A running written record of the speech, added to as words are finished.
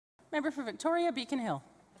Member for Victoria, Beacon Hill.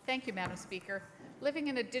 Thank you, Madam Speaker. Living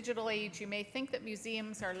in a digital age, you may think that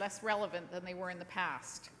museums are less relevant than they were in the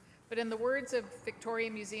past. But in the words of Victoria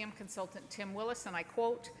Museum consultant Tim Willis, and I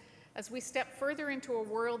quote, "As we step further into a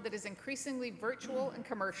world that is increasingly virtual and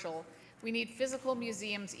commercial, we need physical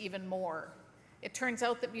museums even more. It turns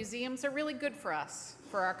out that museums are really good for us,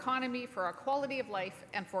 for our economy, for our quality of life,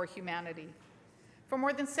 and for humanity." For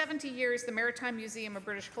more than 70 years, the Maritime Museum of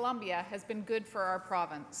British Columbia has been good for our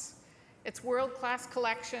province. Its world-class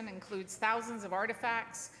collection includes thousands of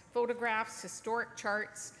artifacts, photographs, historic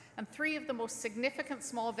charts, and 3 of the most significant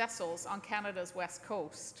small vessels on Canada's west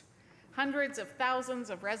coast. Hundreds of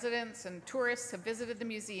thousands of residents and tourists have visited the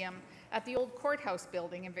museum at the old courthouse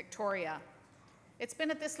building in Victoria. It's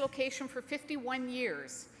been at this location for 51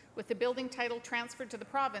 years, with the building title transferred to the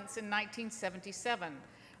province in 1977,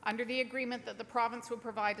 under the agreement that the province would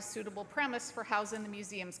provide a suitable premise for housing the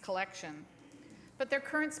museum's collection. But their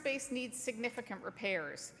current space needs significant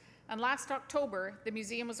repairs, and last October, the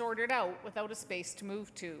museum was ordered out without a space to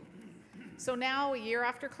move to. So now, a year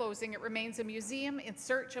after closing, it remains a museum in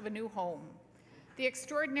search of a new home. The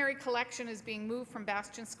extraordinary collection is being moved from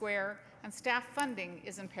Bastion Square, and staff funding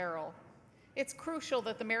is in peril. It's crucial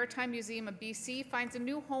that the Maritime Museum of B.C. finds a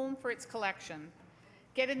new home for its collection.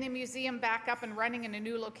 Getting the museum back up and running in a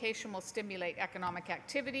new location will stimulate economic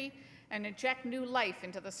activity and inject new life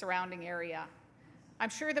into the surrounding area. I'm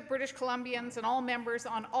sure that British Columbians and all members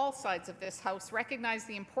on all sides of this House recognize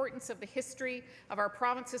the importance of the history of our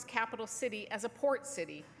province's capital city as a port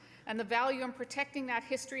city and the value in protecting that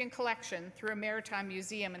history and collection through a maritime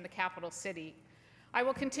museum in the capital city. I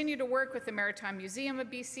will continue to work with the Maritime Museum of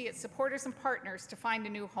B.C., its supporters and partners to find a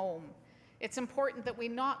new home. It's important that we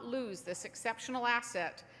not lose this exceptional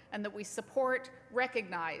asset and that we support,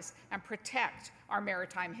 recognize, and protect our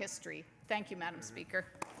maritime history. Thank you, Madam Speaker.